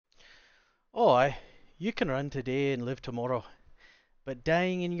Oh, you can run today and live tomorrow, but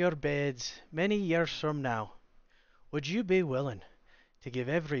dying in your beds many years from now, would you be willing to give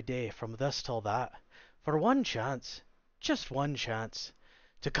every day from this till that for one chance, just one chance,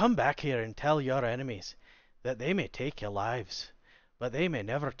 to come back here and tell your enemies that they may take your lives, but they may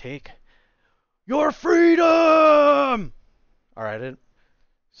never take your freedom? Alright,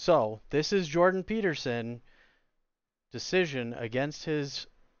 so this is Jordan Peterson decision against his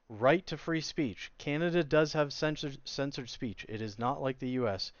right to free speech. Canada does have censored speech. It is not like the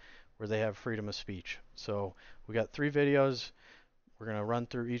US where they have freedom of speech. So we got 3 videos. We're going to run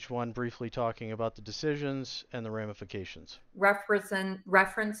through each one briefly talking about the decisions and the ramifications.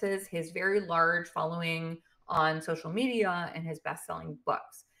 References his very large following on social media and his best-selling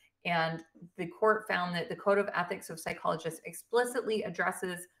books. And the court found that the Code of Ethics of Psychologists explicitly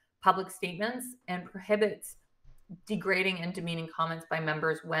addresses public statements and prohibits degrading and demeaning comments by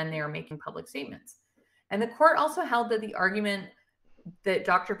members when they are making public statements. And the court also held that the argument that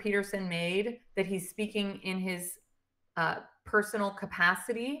Dr. Peterson made, that he's speaking in his personal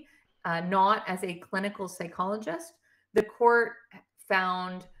capacity, not as a clinical psychologist, the court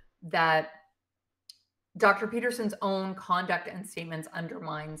found that Dr. Peterson's own conduct and statements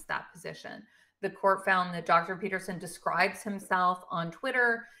undermines that position. The court found that Dr. Peterson describes himself on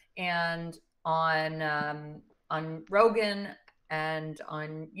Twitter and on Rogan and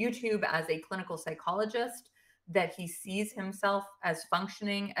on YouTube as a clinical psychologist, that he sees himself as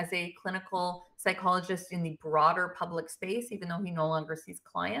functioning as a clinical psychologist in the broader public space, even though he no longer sees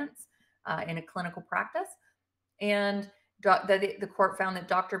clients in a clinical practice. And the court found that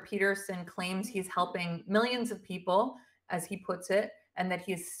Dr. Peterson claims he's helping millions of people, as he puts it, and that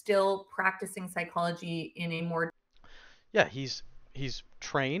he is still practicing psychology in a more... Yeah, he's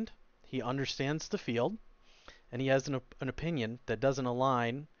trained, he understands the field, and he has an opinion that doesn't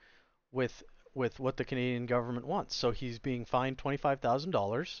align with what the Canadian government wants. So he's being fined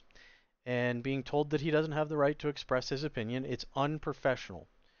 $25,000 and being told that he doesn't have the right to express his opinion. It's unprofessional.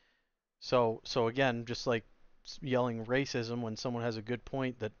 So again, just like yelling racism when someone has a good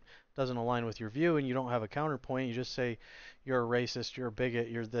point that doesn't align with your view and you don't have a counterpoint, you just say you're a racist, you're a bigot,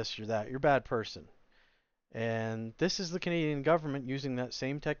 you're this, you're that, you're a bad person. And this is the Canadian government using that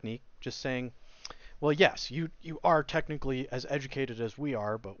same technique, just saying, well, yes, you are technically as educated as we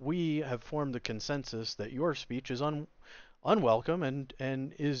are, but we have formed the consensus that your speech is unwelcome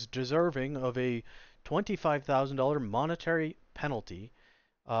and is deserving of a $25,000 monetary penalty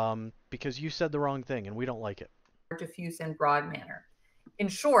because you said the wrong thing and we don't like it. Diffuse and broad manner. In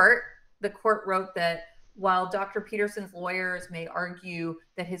short, the court wrote that while Dr. Peterson's lawyers may argue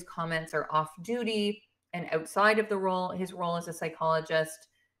that his comments are off duty and outside of his role as a psychologist,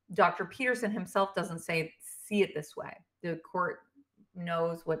 Dr. Peterson himself doesn't see it this way. The court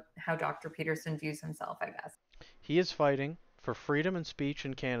knows how Dr. Peterson views himself, I guess. He is fighting for freedom and speech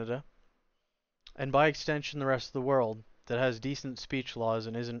in Canada, and by extension the rest of the world, that has decent speech laws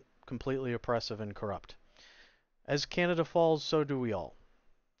and isn't completely oppressive and corrupt. As Canada falls, so do we all.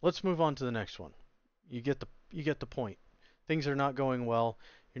 Let's move on to the next one. You get the point. Things are not going well.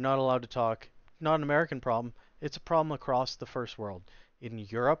 You're not allowed to talk. Not an American problem. It's a problem across the first world. In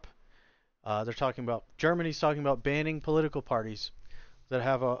Europe, Germany's talking about banning political parties that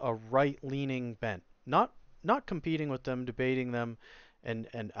have a right-leaning bent. Not competing with them, debating them,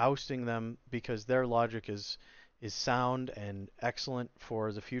 and ousting them because their logic is sound and excellent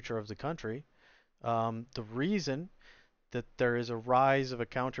for the future of the country. The reason that there is a rise of a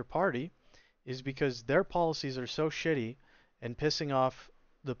counter-party is because their policies are so shitty and pissing off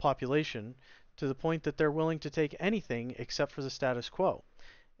the population to the point that they're willing to take anything except for the status quo.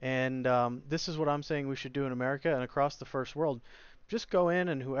 And this is what I'm saying we should do in America and across the first world. Just go in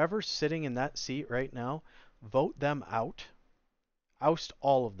and whoever's sitting in that seat right now, vote them out. Oust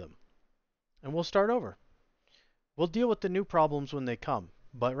all of them. And we'll start over. We'll deal with the new problems when they come.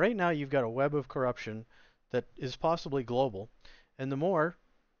 But right now you've got a web of corruption that is possibly global. And the more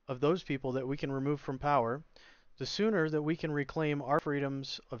of those people that we can remove from power, the sooner that we can reclaim our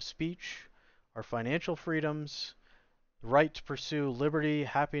freedoms of speech, our financial freedoms, the right to pursue liberty,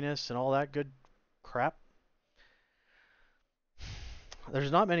 happiness, and all that good crap.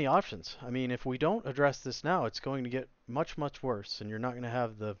 There's not many options. I mean, if we don't address this now, it's going to get much, much worse, and you're not going to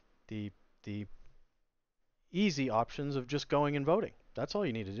have the easy options of just going and voting. That's all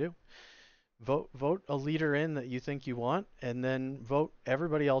you need to do. Vote a leader in that you think you want, and then vote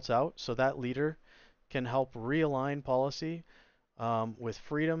everybody else out so that leader can help realign policy with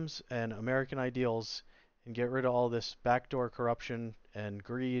freedoms and American ideals and get rid of all this backdoor corruption and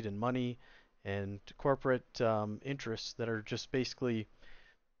greed and money and corporate interests that are just basically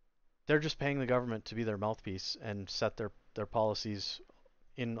They're just paying the government to be their mouthpiece and set their policies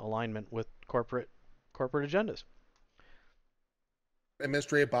in alignment with corporate agendas.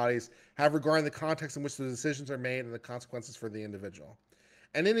 Administrative bodies have regarding the context in which the decisions are made and the consequences for the individual.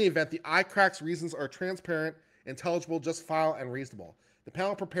 And in the event, the ICRAC's reasons are transparent, intelligible, justifiable, and reasonable. The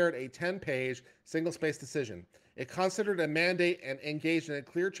panel prepared a 10-page, single-spaced decision. It considered a mandate and engaged in a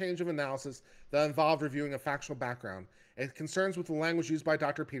clear change of analysis that involved reviewing a factual background. It concerns with the language used by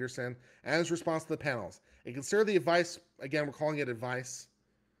Dr. Peterson and his response to the panels. It considered the advice, again, we're calling it advice,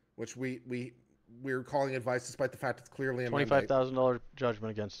 which we're calling advice despite the fact it's clearly a mandate. $25,000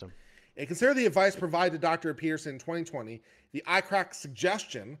 judgment against him. And consider the advice provided to Dr. Peterson in 2020, the ICRAC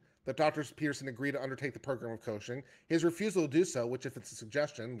suggestion that Dr. Peterson agreed to undertake the program of coaching, his refusal to do so, which if it's a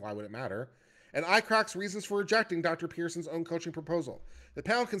suggestion, why would it matter, and ICRAC's reasons for rejecting Dr. Peterson's own coaching proposal. The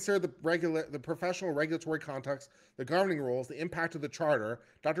panel considered the professional regulatory context, the governing rules, the impact of the charter,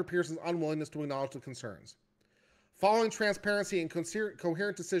 Dr. Peterson's unwillingness to acknowledge the concerns. Following transparency and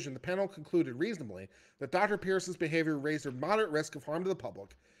coherent decision, the panel concluded reasonably that Dr. Peterson's behavior raised a moderate risk of harm to the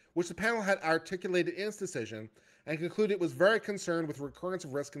public, which the panel had articulated in its decision, and concluded it was very concerned with the recurrence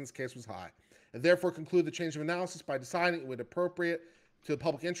of risk in this case was high, and therefore concluded the change of analysis by deciding it would appropriate to the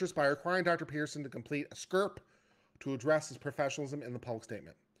public interest by requiring Dr. Peterson to complete a SCRP to address his professionalism in the public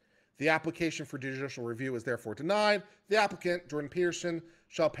statement. The application for judicial review is therefore denied. The applicant, Jordan Peterson,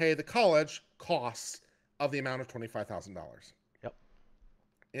 shall pay the college costs of the amount of $25,000. Yep.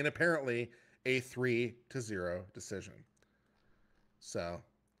 In apparently a 3-0 decision. So,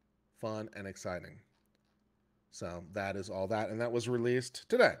 fun and exciting. So, that is all that. And that was released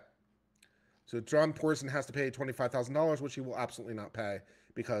today. So, John Peterson has to pay $25,000, which he will absolutely not pay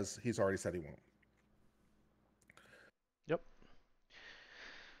because he's already said he won't. Yep.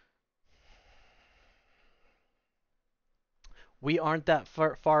 We aren't that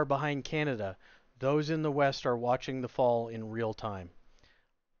far behind Canada. Those in the West are watching the fall in real time.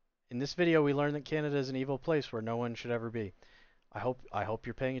 In this video, we learned that Canada is an evil place where no one should ever be. I hope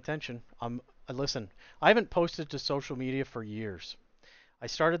you're paying attention. Listen, I haven't posted to social media for years. I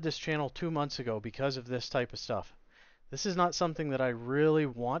started this channel 2 months ago because of this type of stuff. This is not something that I really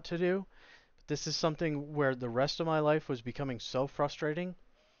want to do. But this is something where the rest of my life was becoming so frustrating.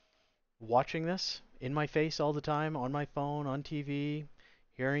 Watching this in my face all the time, on my phone, on TV,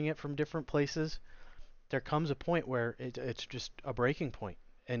 hearing it from different places, there comes a point where it's just a breaking point.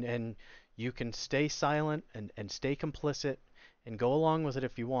 And you can stay silent and stay complicit and go along with it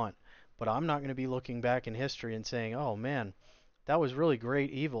if you want. But I'm not going to be looking back in history and saying, oh man, that was really great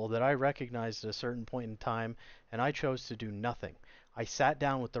evil that I recognized at a certain point in time, and I chose to do nothing. I sat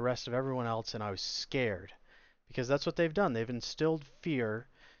down with the rest of everyone else and I was scared. Because that's what they've done. They've instilled fear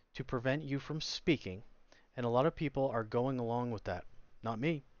to prevent you from speaking, and a lot of people are going along with that. Not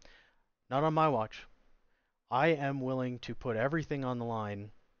me. Not on my watch. I am willing to put everything on the line,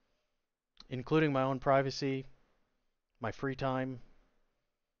 including my own privacy, my free time,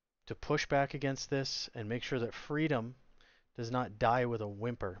 to push back against this and make sure that freedom does not die with a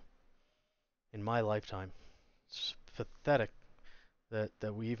whimper in my lifetime. It's pathetic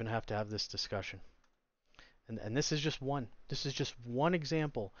that we even have to have this discussion. And this is just one. This is just one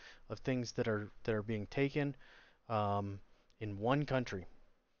example of things that are being taken in one country.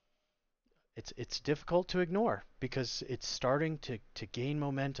 It's difficult to ignore because it's starting to gain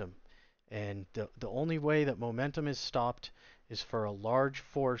momentum. And the only way that momentum is stopped is for a large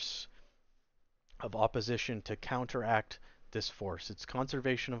force of opposition to counteract this force. It's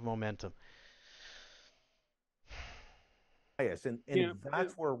conservation of momentum. Yes, and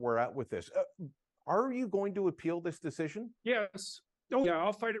that's where we're at with this. Are you going to appeal this decision? Yes. Oh, yeah,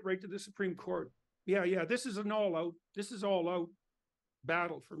 I'll fight it right to the Supreme Court. Yeah, this is an all-out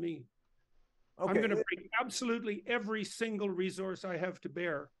battle for me. Okay. I'm going to bring absolutely every single resource I have to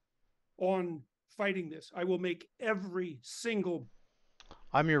bear on fighting this. I will make every single...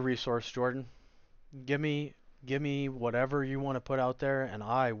 I'm your resource, Jordan. Give me whatever you want to put out there, and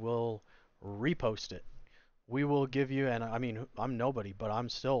I will repost it. We will give you, and I mean, I'm nobody, but I'm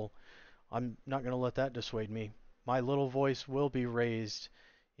not going to let that dissuade me. My little voice will be raised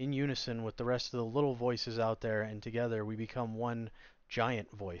in unison with the rest of the little voices out there, and together we become one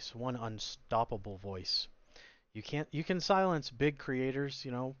giant voice, one unstoppable voice. You can silence big creators,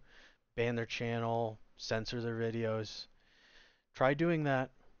 ban their channel, censor their videos. Try doing that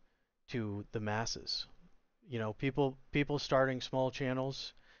to the masses. People starting small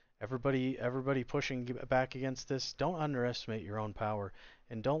channels, everybody pushing back against this. Don't underestimate your own power,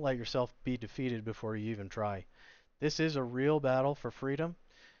 and don't let yourself be defeated before you even try. This is a real battle for freedom,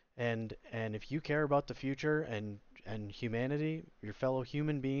 and if you care about the future and and humanity, your fellow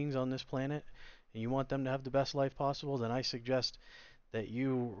human beings on this planet, and you want them to have the best life possible, then I suggest that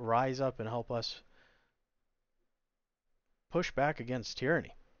you rise up and help us push back against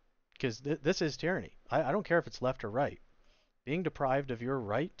tyranny. Because this is tyranny. I don't care if it's left or right. Being deprived of your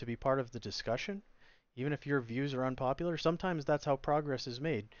right to be part of the discussion, even if your views are unpopular, sometimes that's how progress is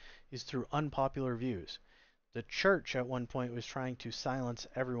made, is through unpopular views. The church at one point was trying to silence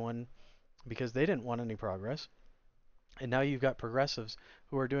everyone because they didn't want any progress. And now you've got progressives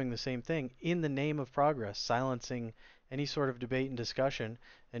who are doing the same thing in the name of progress, silencing any sort of debate and discussion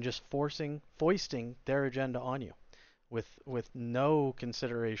and just foisting their agenda on you with no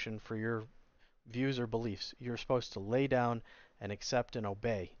consideration for your views or beliefs. You're supposed to lay down and accept and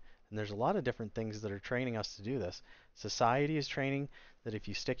obey. And there's a lot of different things that are training us to do this. Society is training that if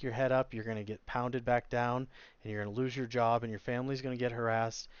you stick your head up, you're going to get pounded back down, and you're going to lose your job, and your family's going to get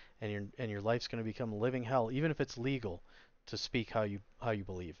harassed, and your life's going to become living hell, even if it's legal to speak how you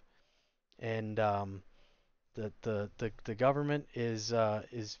believe. And the government is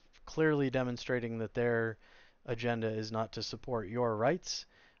clearly demonstrating that their agenda is not to support your rights,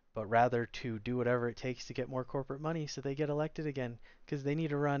 but rather to do whatever it takes to get more corporate money so they get elected again, because they need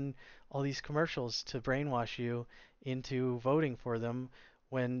to run all these commercials to brainwash you into voting for them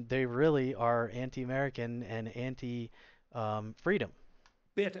when they really are anti-American and anti-freedom.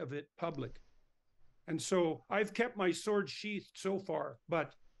 Bit of it public. And so I've kept my sword sheathed so far,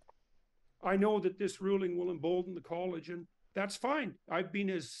 but I know that this ruling will embolden the college, and that's fine. I've been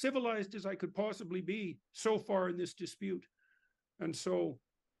as civilized as I could possibly be so far in this dispute. And so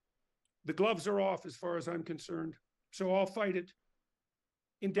the gloves are off as far as I'm concerned. So I'll fight it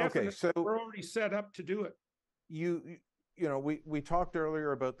indefinitely. Okay, so we're already set up to do it. You know, we talked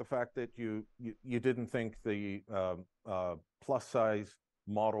earlier about the fact that you didn't think the plus size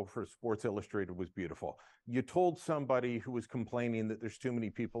model for Sports Illustrated was beautiful. You told somebody who was complaining that there's too many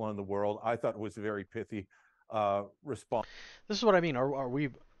people in the world. I thought it was a very pithy response. This is what I mean. Are we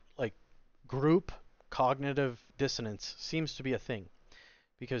like group cognitive dissonance seems to be a thing,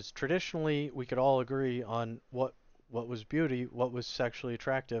 because traditionally we could all agree on what was beauty, what was sexually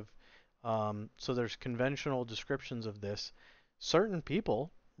attractive. So there's conventional descriptions of this. Certain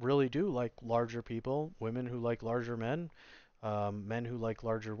people really do like larger people, women who like larger men, men who like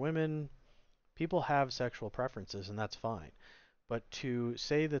larger women. People have sexual preferences, and that's fine. But to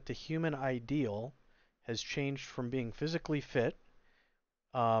say that the human ideal has changed from being physically fit,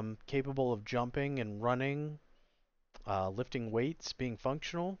 capable of jumping and running, lifting weights, being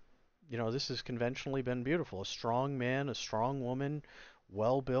functional, this has conventionally been beautiful. A strong man, a strong woman,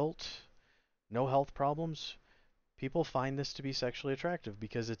 well built, no health problems. People find this to be sexually attractive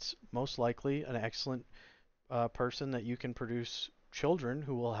because it's most likely an excellent person that you can produce children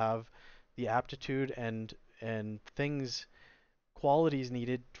who will have the aptitude and qualities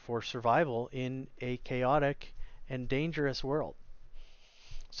needed for survival in a chaotic and dangerous world.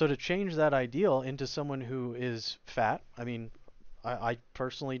 So to change that ideal into someone who is fat, I mean, I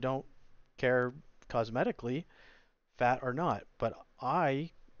personally don't care cosmetically, fat or not, but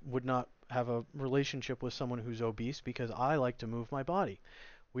I would not have a relationship with someone who's obese because I like to move my body.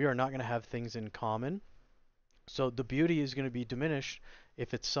 We are not going to have things in common. So the beauty is going to be diminished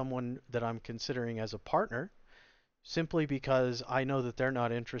if it's someone that I'm considering as a partner, simply because I know that they're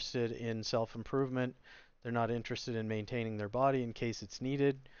not interested in self-improvement. They're not interested in maintaining their body in case it's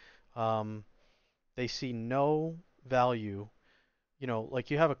needed. They see no value.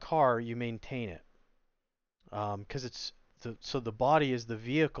 Like you have a car, you maintain it because so the body is the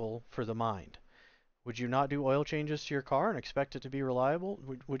vehicle for the mind. Would you not do oil changes to your car and expect it to be reliable?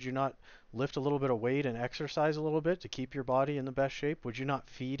 Would you not lift a little bit of weight and exercise a little bit to keep your body in the best shape? Would you not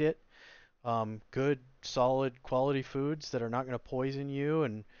feed it good, solid, quality foods that are not going to poison you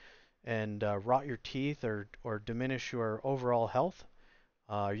and rot your teeth or diminish your overall health?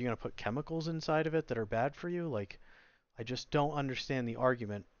 Are you going to put chemicals inside of it that are bad for you? Like, I just don't understand the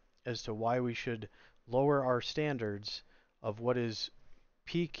argument as to why we should lower our standards of what is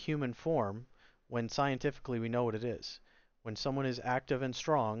peak human form when scientifically we know what it is. When someone is active and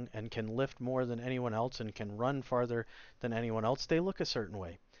strong and can lift more than anyone else and can run farther than anyone else, they look a certain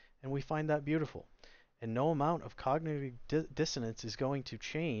way. And we find that beautiful. And no amount of cognitive dissonance is going to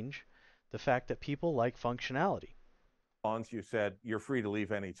change the fact that people like functionality. You said you're free to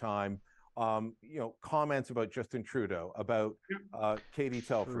leave anytime. Comments about Justin Trudeau, about Katie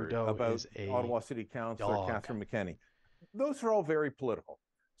Telford, Trudeau about is a Ottawa City Councillor dog. Catherine McKenney. Those are all very political.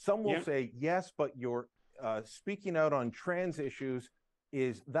 Some will say, yes, but you're speaking out on trans issues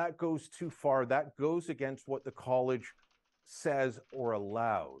that goes too far. That goes against what the college says or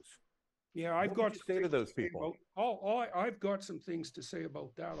allows. Yeah, I've What got would you some say to things those say people? I've got some things to say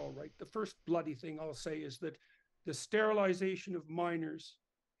about that. All right. The first bloody thing I'll say is that the sterilization of minors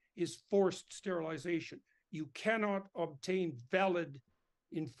is forced sterilization. You cannot obtain valid,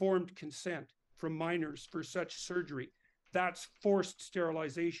 informed consent from minors for such surgery. That's forced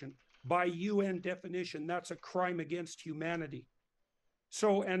sterilization. By UN definition, that's a crime against humanity.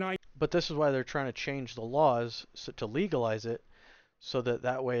 So, and I. But this is why they're trying to change the laws to legalize it, so that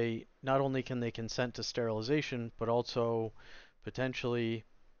that way not only can they consent to sterilization, but also potentially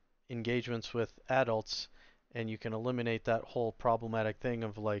engagements with adults, and you can eliminate that whole problematic thing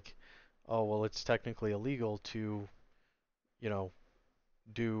of like, oh well, it's technically illegal to, you know,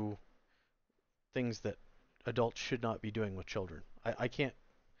 do things that adults should not be doing with children. I can't.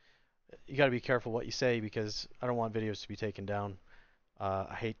 You got to be careful what you say because I don't want videos to be taken down.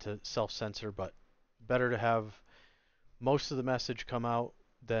 I hate to self-censor, but better to have most of the message come out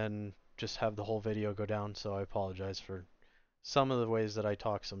than just have the whole video go down. So I apologize for some of the ways that I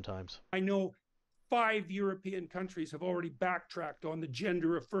talk sometimes. I know 5 European countries have already backtracked on the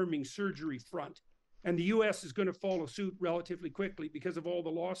gender affirming surgery front. And the US is going to follow suit relatively quickly because of all the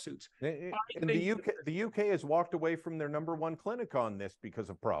lawsuits. And the UK has walked away from their #1 clinic on this because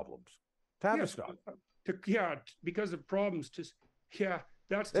of problems. Tavistock. Yeah, because of problems.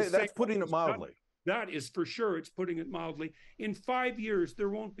 That's putting it mildly. That is for sure. It's putting it mildly. In 5 years, there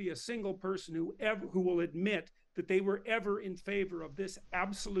won't be a single person who will admit that they were ever in favor of this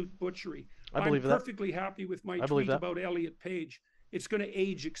absolute butchery. I'm perfectly happy with my tweet about Elliot Page. It's going to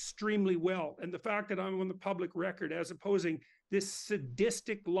age extremely well. And the fact that I'm on the public record as opposing this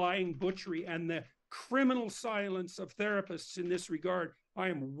sadistic lying butchery and the criminal silence of therapists in this regard, I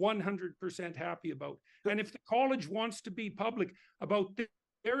am 100% happy about. And if the college wants to be public about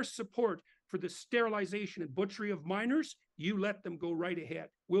their support for the sterilization and butchery of minors, you let them go right ahead.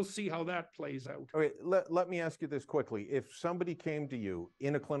 We'll see how that plays out. Okay, let me ask you this quickly. If somebody came to you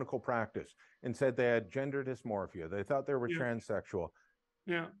in a clinical practice and said they had gender dysmorphia, they thought they were transsexual,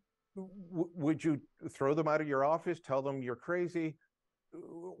 would you throw them out of your office, tell them you're crazy,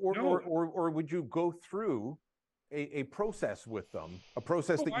 or would you go through a process with them, a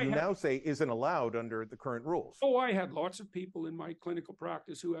process that you now say isn't allowed under the current rules? Oh, I had lots of people in my clinical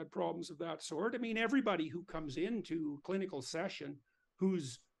practice who had problems of that sort. I mean, everybody who comes into clinical session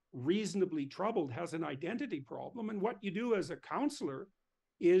who's reasonably troubled has an identity problem. And what you do as a counselor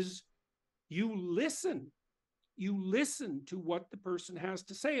is you listen to what the person has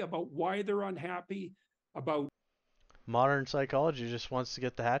to say about why they're unhappy, about. Modern psychology just wants to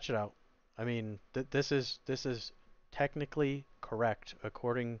get the hatchet out. I mean, this is technically correct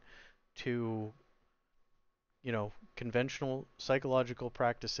according to, you know, conventional psychological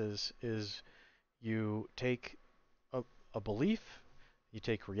practices. Is you take a belief, you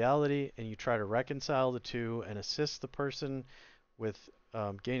take reality, and you try to reconcile the two and assist the person with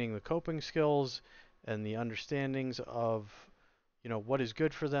gaining the coping skills and the understandings of, you know, what is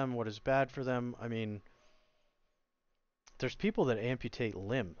good for them, what is bad for them. I mean, there's people that amputate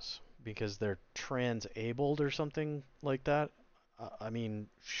limbs because they're trans-abled or something like that. I mean,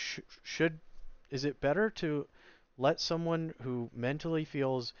 is it better to let someone who mentally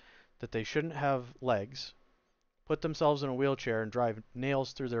feels that they shouldn't have legs put themselves in a wheelchair and drive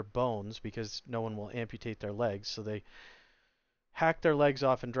nails through their bones because no one will amputate their legs, so they hack their legs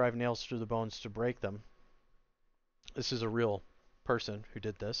off and drive nails through the bones to break them? This is a real person who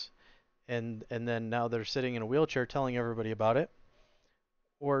did this. And then now they're sitting in a wheelchair telling everybody about it.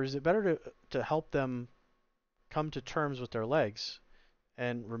 Or is it better to help them come to terms with their legs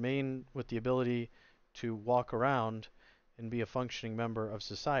and remain with the ability to walk around and be a functioning member of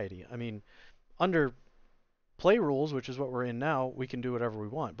society? I mean, under play rules, which is what we're in now, we can do whatever we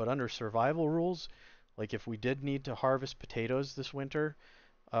want. But under survival rules, like if we did need to harvest potatoes this winter,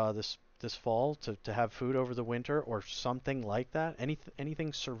 this fall to have food over the winter or something like that,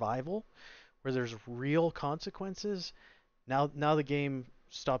 anything survival where there's real consequences, now the game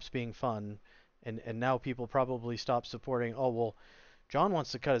stops being fun, and now people probably stop supporting, oh well, John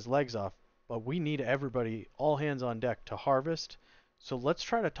wants to cut his legs off, but we need everybody, all hands on deck to harvest. So let's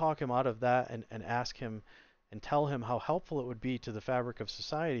try to talk him out of that and ask him and tell him how helpful it would be to the fabric of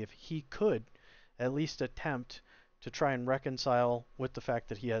society if he could at least attempt to try and reconcile with the fact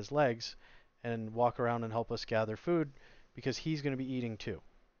that he has legs and walk around and help us gather food, because he's going to be eating too.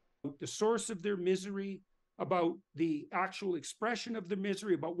 The source of their misery, about the actual expression of their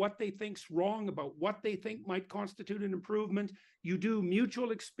misery, about what they think's wrong, about what they think might constitute an improvement. You do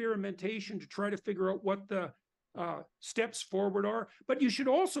mutual experimentation to try to figure out what the steps forward are. But you should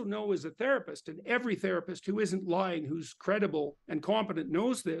also know as a therapist, and every therapist who isn't lying, who's credible and competent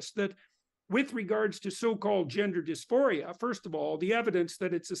knows this, that with regards to so-called gender dysphoria, first of all, the evidence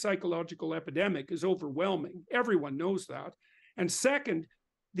that it's a psychological epidemic is overwhelming. Everyone knows that. And second,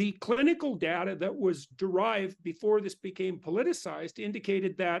 the clinical data that was derived before this became politicized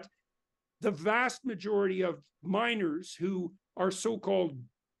indicated that the vast majority of minors who are so-called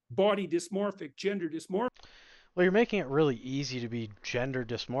body dysmorphic, gender dysmorphic. Well, you're making it really easy to be gender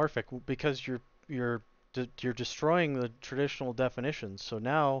dysmorphic because you're you're destroying the traditional definitions. So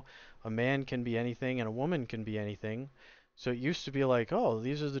now a man can be anything and a woman can be anything. So it used to be like, oh,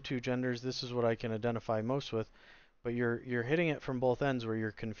 these are the two genders. This is what I can identify most with. But you're hitting it from both ends where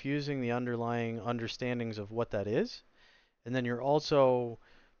you're confusing the underlying understandings of what that is, and then you're also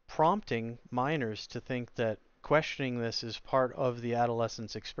prompting minors to think that questioning this is part of the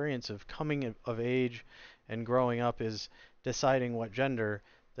adolescence experience of coming of age and growing up is deciding what gender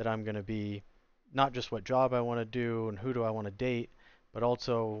that I'm going to be, not just what job I want to do and who do I want to date, but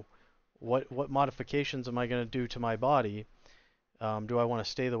also what modifications am I going to do to my body? Do I want to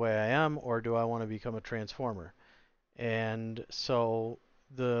stay the way I am, or do I want to become a transformer? And so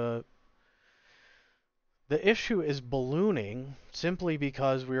the the issue is ballooning simply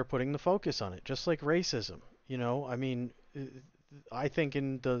because we are putting the focus on it, just like racism. You know, I mean, I think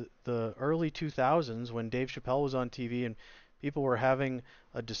in the early 2000s when Dave Chappelle was on TV and people were having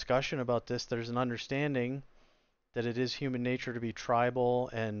a discussion about this, there's an understanding that it is human nature to be tribal,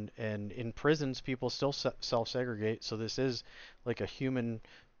 and in prisons people still self-segregate, so this is like a human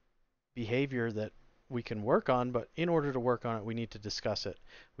behavior that we can work on, but in order to work on it, we need to discuss it.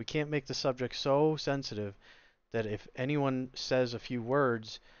 We can't make the subject so sensitive that if anyone says a few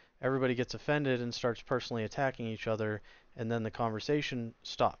words, everybody gets offended and starts personally attacking each other, and then the conversation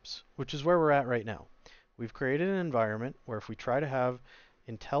stops, which is where we're at right now. We've created an environment where if we try to have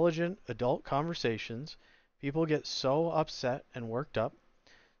intelligent adult conversations, people get so upset and worked up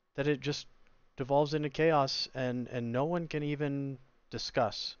that it just devolves into chaos, and no one can even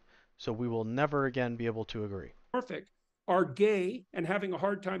discuss. So we will never again be able to agree. Are gay and having a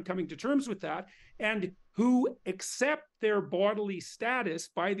hard time coming to terms with that, and who accept their bodily status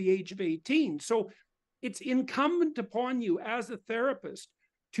by the age of 18. So it's incumbent upon you as a therapist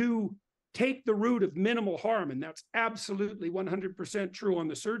to take the route of minimal harm, and that's absolutely 100% true on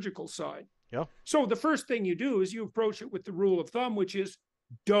the surgical side. Yeah. So the first thing you do is you approach it with the rule of thumb, which is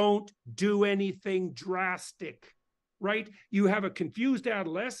don't do anything drastic, right? You have a confused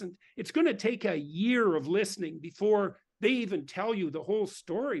adolescent. It's going to take a year of listening before they even tell you the whole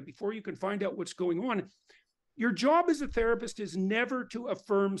story, before you can find out what's going on. Your job as a therapist is never to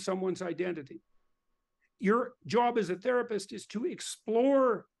affirm someone's identity. Your job as a therapist is to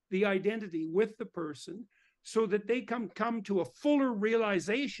explore the identity with the person so that they come to a fuller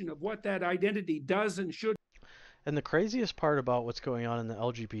realization of what that identity does and should. And the craziest part about what's going on in the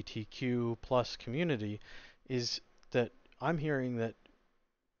LGBTQ plus community is that I'm hearing that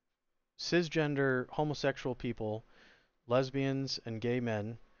cisgender homosexual people, lesbians and gay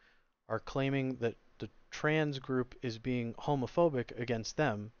men, are claiming that the trans group is being homophobic against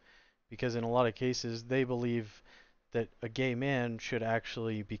them because in a lot of cases they believe that a gay man should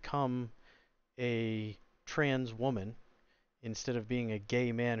actually become a trans woman instead of being a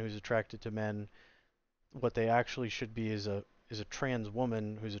gay man who's attracted to men. What they actually should be is a trans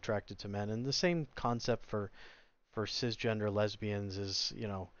woman who's attracted to men. And the same concept for cisgender lesbians is, you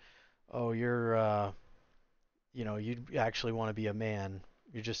know, oh, you know, you actually want to be a man.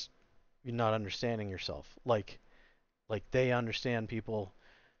 You're not understanding yourself. Like they understand people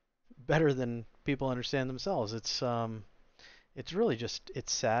better than people understand themselves. It's really just,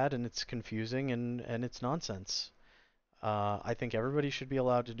 it's sad and it's confusing and it's nonsense. I think everybody should be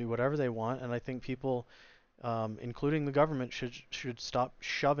allowed to do whatever they want, and I think people, including the government, should stop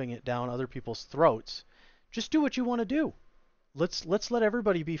shoving it down other people's throats. Just do what you want to do. Let's let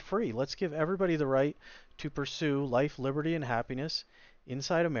everybody be free. Let's give everybody the right to pursue life, liberty, and happiness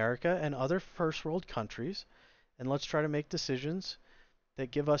inside America and other first world countries, and let's try to make decisions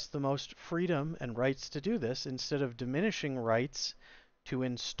that give us the most freedom and rights to do this instead of diminishing rights to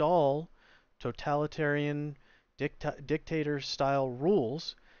install totalitarian dictator-style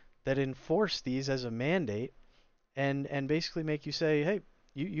rules that enforce these as a mandate and basically make you say, hey,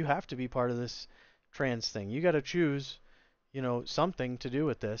 you have to be part of this trans thing. You got to choose, you know, something to do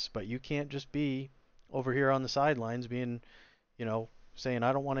with this, but you can't just be over here on the sidelines being, you know, saying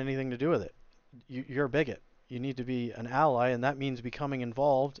I don't want anything to do with it. You're a bigot. You need to be an ally, and that means becoming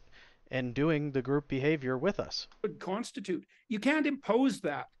involved and doing the group behavior with us. Constitute. You can't impose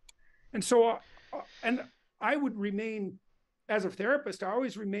that. And so, and I would remain, as a therapist, I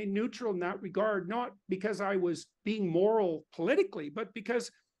always remain neutral in that regard, not because I was being moral politically, but because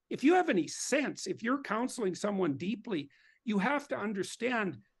if you have any sense, if you're counseling someone deeply, you have to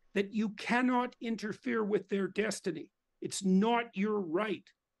understand that you cannot interfere with their destiny. It's not your right.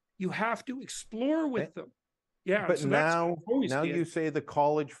 You have to explore with them. Yeah. But so now did. you say the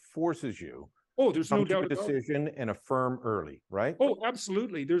college forces you Oh, there's no to doubt a about it. decision and affirm early, right? Oh,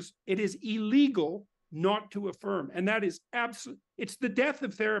 absolutely. It is illegal not to affirm. And that is absolutely, it's the death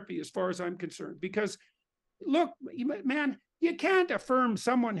of therapy as far as I'm concerned. Because look, man, you can't affirm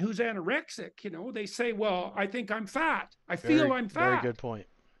someone who's anorexic. You know, they say, well, I think I'm fat. I feel I'm fat. Very good point.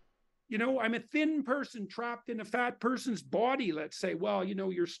 You know, I'm a thin person trapped in a fat person's body, let's say. Well, you know,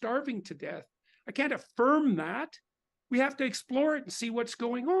 you're starving to death. I can't affirm that. We have to explore it and see what's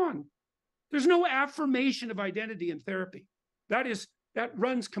going on. There's no affirmation of identity in therapy. That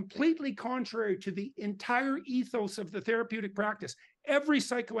runs completely contrary to the entire ethos of the therapeutic practice. Every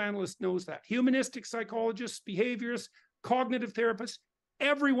psychoanalyst knows that. Humanistic psychologists, behaviorists, cognitive therapists,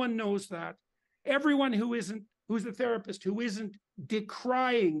 everyone knows that. Everyone who's a therapist who isn't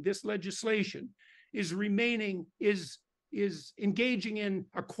decrying this legislation is engaging in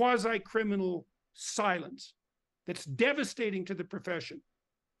a quasi-criminal silence that's devastating to the profession.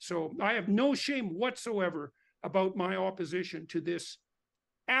 So I have no shame whatsoever about my opposition to this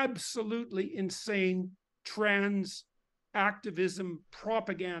absolutely insane trans activism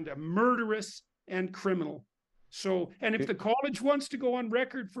propaganda, murderous and criminal. So, and if the college wants to go on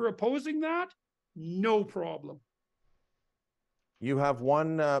record for opposing that, no problem. You have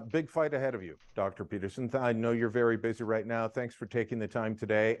one big fight ahead of you, Dr. Peterson. I know you're very busy right now. Thanks for taking the time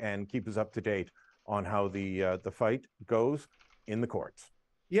today, and keep us up to date on how the fight goes in the courts.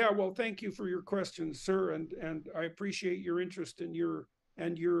 Yeah, well, thank you for your questions, sir, and I appreciate your interest in your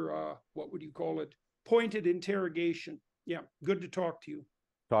what would you call it, pointed interrogation. Yeah, good to talk to you.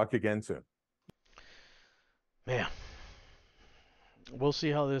 Talk again soon. Man, we'll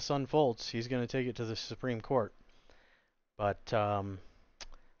see how this unfolds. He's going to take it to the Supreme Court. But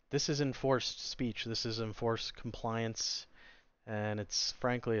this is enforced speech. This is enforced compliance. And it's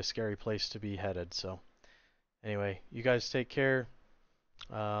frankly a scary place to be headed. So anyway, you guys take care.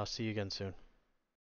 See you again soon.